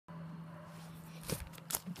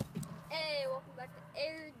Hey, welcome back to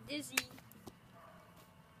Air Dizzy.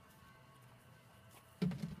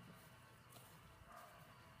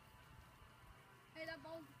 Hey, that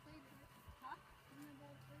ball's played. Huh? Isn't that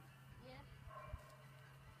ball played? Yeah.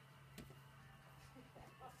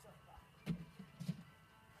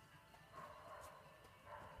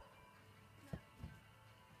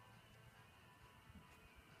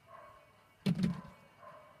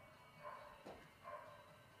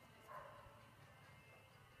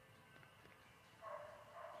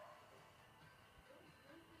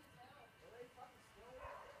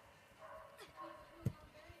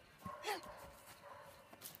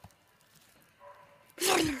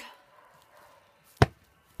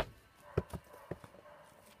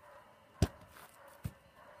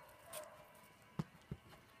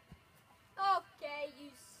 Okay, you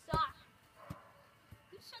suck.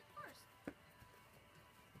 You suck first.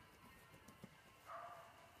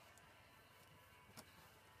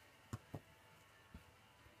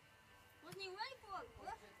 Wasn't even ready for it.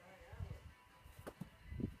 What?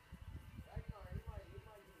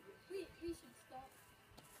 We should stop.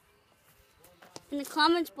 In the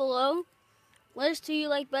comments below, what do you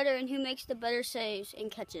like better and who makes the better saves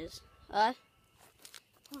and catches?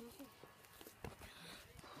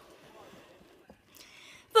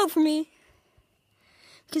 Vote for me.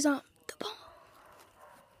 Because I'm the ball.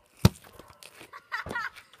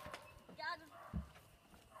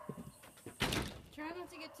 Try not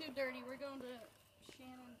to get too dirty. We're going to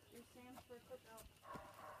Shannon or Sam's for a cookout.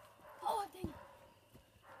 Oh, dang it.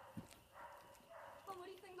 Oh, what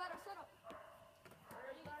do you think about our setup?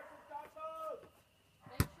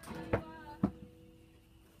 Make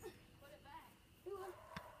sure you put it back.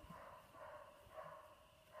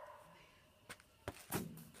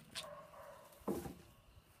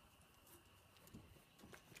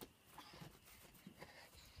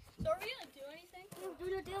 So are we going to do anything? Yeah, we're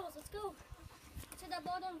doing our deals. Let's go. Let's hit that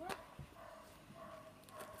ball down, bro.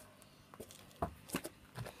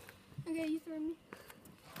 Okay, you throw me.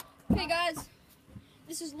 Hey guys,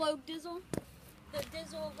 this is Low Dizzle, the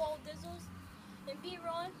Dizzle of all Dizzles, and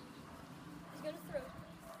B-Ron is gonna throw.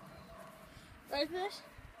 Ready for this?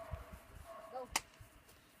 Go.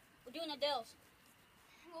 We're doing Adele's.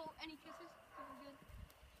 Well, any kisses? We're good.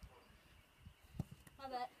 My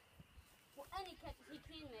bad. Well, any catches he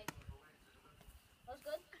can make. That was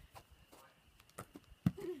good.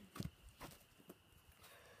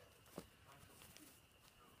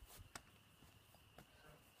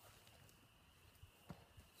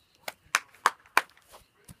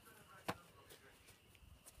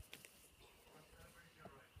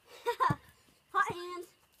 Hot hands.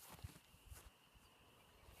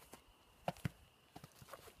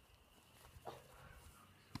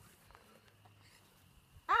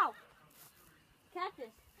 Ow.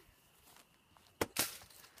 Cactus.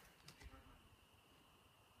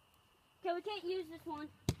 Okay, we can't use this one.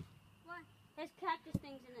 Why? Has cactus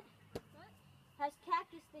things in it. What? Has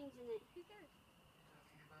cactus things in it. Who cares?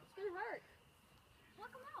 It's gonna hurt.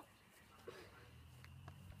 Pluck them out.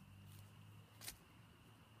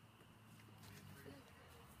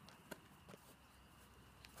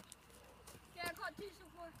 Yeah, I caught two so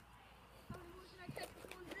far. How many more should I catch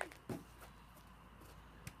before I'm done?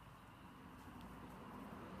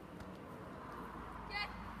 Okay.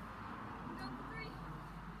 I'm going for 3.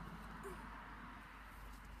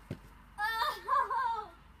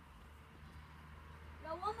 Oh!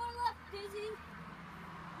 Got one more left, Dizzy.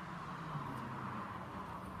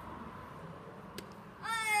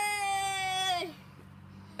 Hey!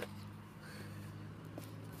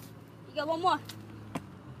 You got one more.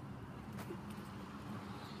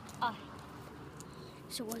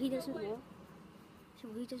 So what he doesn't know,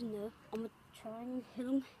 I'm gonna try and hit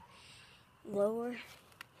him lower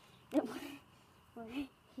than where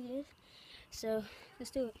he is. So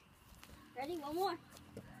let's do it. Ready? One more.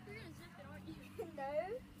 You're gonna zip it, aren't you? No.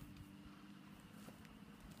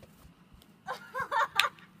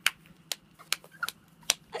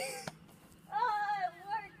 Oh, it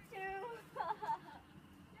worked too.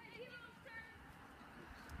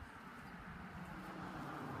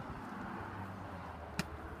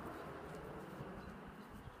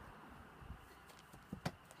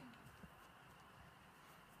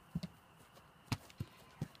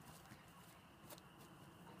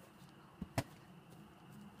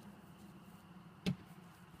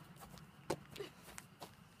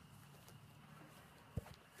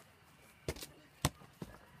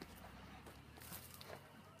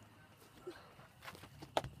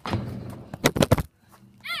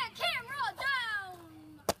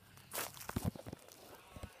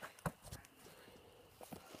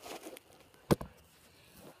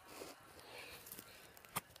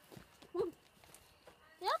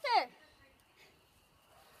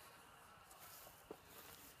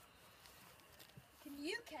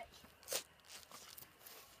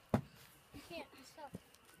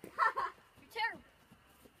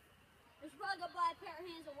 bad pair of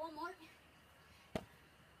hands at Walmart.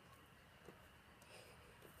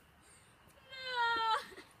 No!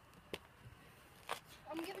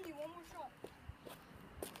 I'm giving you one more shot.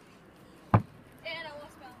 And I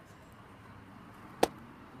lost balance.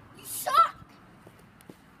 You suck!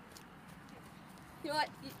 You know what?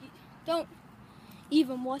 You don't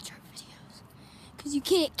even watch our videos because you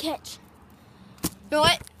can't catch. You know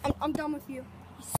what? I'm done with you.